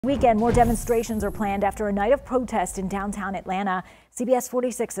Weekend, more demonstrations are planned after a night of protest in downtown Atlanta. CBS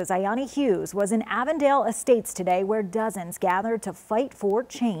 46's Ayani Hughes was in Avondale Estates today, where dozens gathered to fight for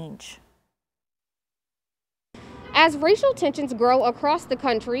change. As racial tensions grow across the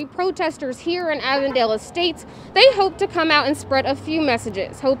country, protesters here in Avondale Estates, they hope to come out and spread a few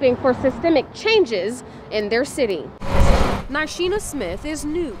messages, hoping for systemic changes in their city. Nashina Smith is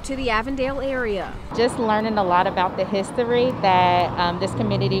new to the Avondale area. Just learning a lot about the history that this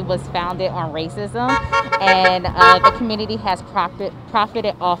community was founded on racism, and the community has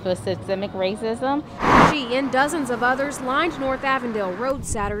profited off of systemic racism. She and dozens of others lined North Avondale Road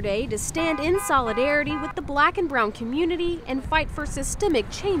Saturday to stand in solidarity with the Black and brown community and fight for systemic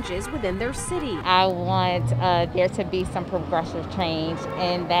changes within their city. I want there to be some progressive change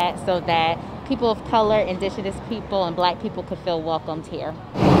in that, so that people of color, indigenous people, and Black people could feel welcomed here.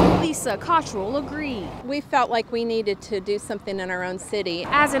 Lisa Cottrell agreed. We felt like we needed to do something in our own city.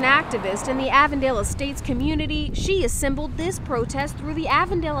 As an activist in the Avondale Estates community, she assembled this protest through the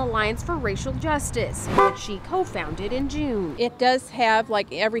Avondale Alliance for Racial Justice, which she co-founded in June. It does have,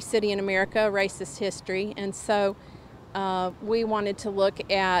 like every city in America, racist history, and so we wanted to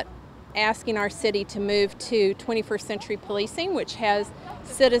look at asking our city to move to 21st century policing, which has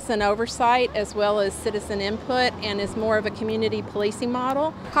citizen oversight as well as citizen input and is more of a community policing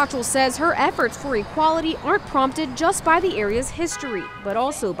model. Cottrell says her efforts for equality aren't prompted just by the area's history, but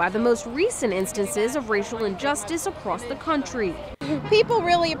also by the most recent instances of racial injustice across the country. People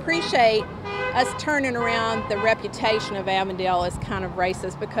really appreciate us turning around the reputation of Avondale as kind of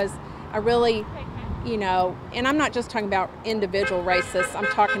racist, because I really, and I'm not just talking about individual racists, I'm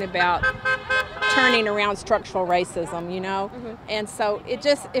talking about turning around structural racism, And so it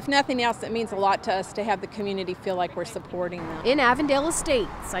just, if nothing else, it means a lot to us to have the community feel like we're supporting them. In Avondale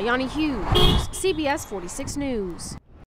Estates, Ayani Hughes, CBS 46 News.